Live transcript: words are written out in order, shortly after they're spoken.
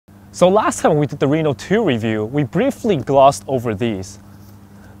So last time we did the Reno 2 review, we briefly glossed over these.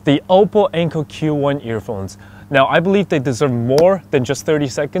 The OPPO ENCO Q1 earphones. Now I believe they deserve more than just 30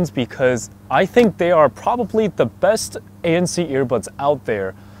 seconds because I think they are probably the best ANC earbuds out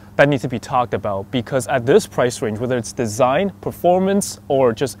there that need to be talked about, because at this price range, whether it's design, performance,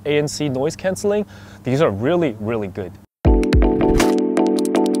 or just ANC noise cancelling, these are really, really good.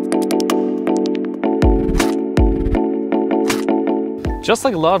 Just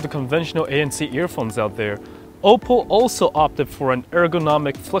like a lot of the conventional ANC earphones out there, OPPO also opted for an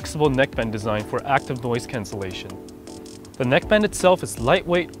ergonomic, flexible neckband design for active noise cancellation. The neckband itself is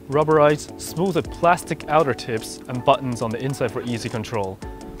lightweight, rubberized, smooth with plastic outer tips and buttons on the inside for easy control.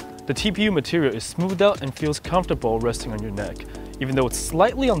 The TPU material is smoothed out and feels comfortable resting on your neck. Even though it's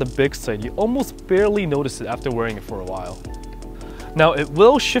slightly on the big side, you almost barely notice it after wearing it for a while. Now, it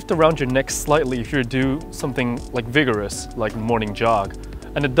will shift around your neck slightly if you do something like vigorous, like morning jog.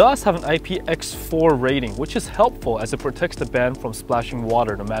 And it does have an IPX4 rating, which is helpful as it protects the band from splashing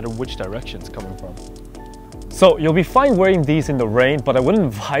water no matter which direction it's coming from. So you'll be fine wearing these in the rain, but I wouldn't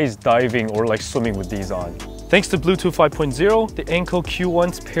advise diving or like swimming with these on. Thanks to Bluetooth 5.0, the ENCO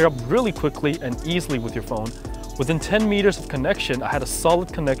Q1s pair up really quickly and easily with your phone. Within 10 meters of connection, I had a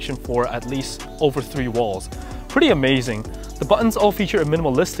solid connection for at least over 3 walls. Pretty amazing. The buttons all feature a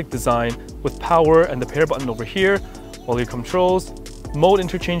minimalistic design with power and the pair button over here, volume controls, mode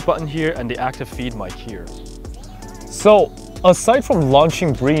interchange button here, and the active feed mic here. So, aside from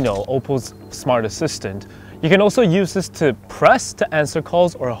launching Reno, OPPO's smart assistant, you can also use this to press to answer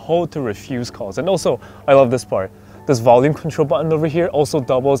calls or hold to refuse calls. And also, I love this part. This volume control button over here also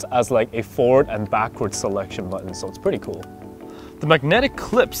doubles as like a forward and backward selection button, so it's pretty cool. The magnetic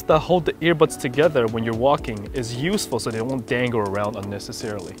clips that hold the earbuds together when you're walking is useful so they won't dangle around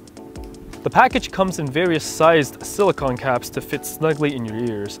unnecessarily. The package comes in various sized silicone caps to fit snugly in your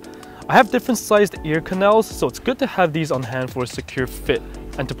ears. I have different sized ear canals, so it's good to have these on hand for a secure fit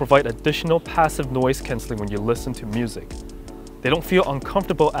and to provide additional passive noise cancelling when you listen to music. They don't feel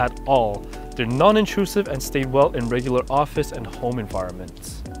uncomfortable at all. They're non-intrusive and stay well in regular office and home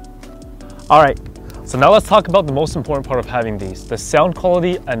environments. Alright, so now let's talk about the most important part of having these, the sound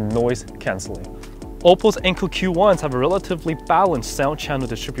quality and noise cancelling. OPPO's ENCO Q1s have a relatively balanced sound channel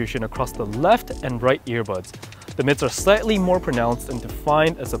distribution across the left and right earbuds. The mids are slightly more pronounced and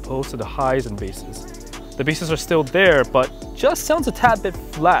defined as opposed to the highs and basses. The basses are still there, but just sounds a tad bit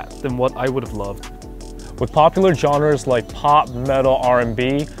flat than what I would have loved. With popular genres like pop, metal,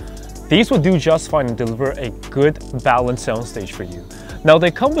 R&B, these will do just fine and deliver a good balanced soundstage for you. Now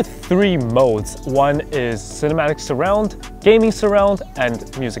they come with 3 modes. One is cinematic surround, gaming surround,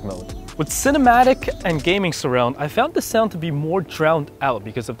 and music mode. With cinematic and gaming surround, I found the sound to be more drowned out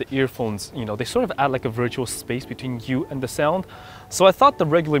because of the earphones. You know, they sort of add like a virtual space between you and the sound. So I thought the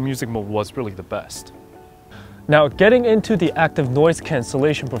regular music mode was really the best. Now getting into the active noise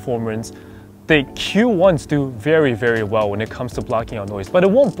cancellation performance, the Q1s do very, very well when it comes to blocking out noise, but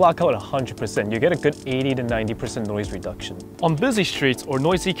it won't block out 100%. You get a good 80 to 90% noise reduction. On busy streets or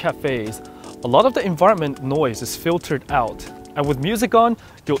noisy cafes, a lot of the environment noise is filtered out. And with music on,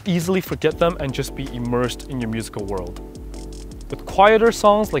 you'll easily forget them and just be immersed in your musical world. With quieter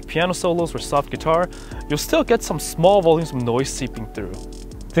songs like piano solos or soft guitar, you'll still get some small volumes of noise seeping through.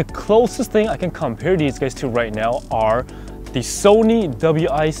 The closest thing I can compare these guys to right now are the Sony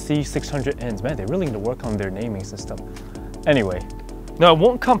WIC600Ns. Man, they really need to work on their naming system. Anyway. Now I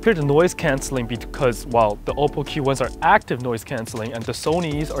won't compare the noise cancelling because, well, the OPPO Q1s are active noise cancelling and the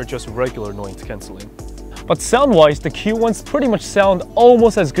Sonys are just regular noise cancelling. But sound-wise, the Q1s pretty much sound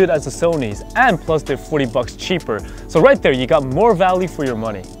almost as good as the Sonys, and plus they're 40 bucks cheaper. So right there, you got more value for your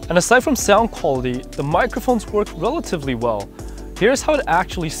money. And aside from sound quality, the microphones work relatively well. Here's how it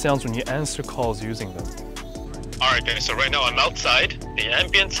actually sounds when you answer calls using them. Alright guys, so right now I'm outside. The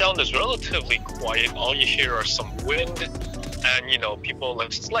ambient sound is relatively quiet. All you hear are some wind and people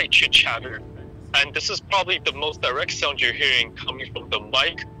like slight chit chatter. And this is probably the most direct sound you're hearing coming from the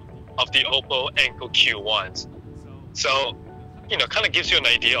mic of the OPPO ENCO Q1s. So, kind of gives you an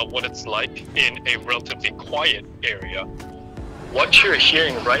idea of what it's like in a relatively quiet area. What you're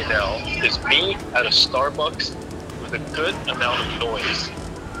hearing right now is me at a Starbucks with a good amount of noise.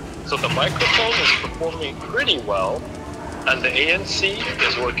 So the microphone is performing pretty well, and the ANC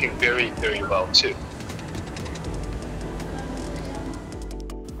is working very, very well too.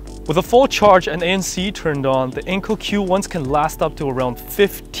 With a full charge and ANC turned on, the ENCO Q1s can last up to around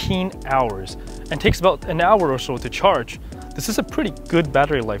 15 hours and takes about an hour or so to charge. This is a pretty good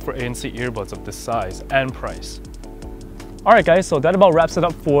battery life for ANC earbuds of this size and price. Alright guys, so that about wraps it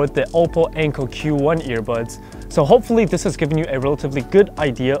up for the OPPO ENCO Q1 earbuds. So hopefully this has given you a relatively good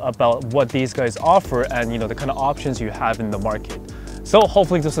idea about what these guys offer and the kind of options you have in the market. So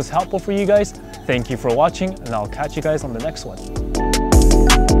hopefully this was helpful for you guys. Thank you for watching, and I'll catch you guys on the next one.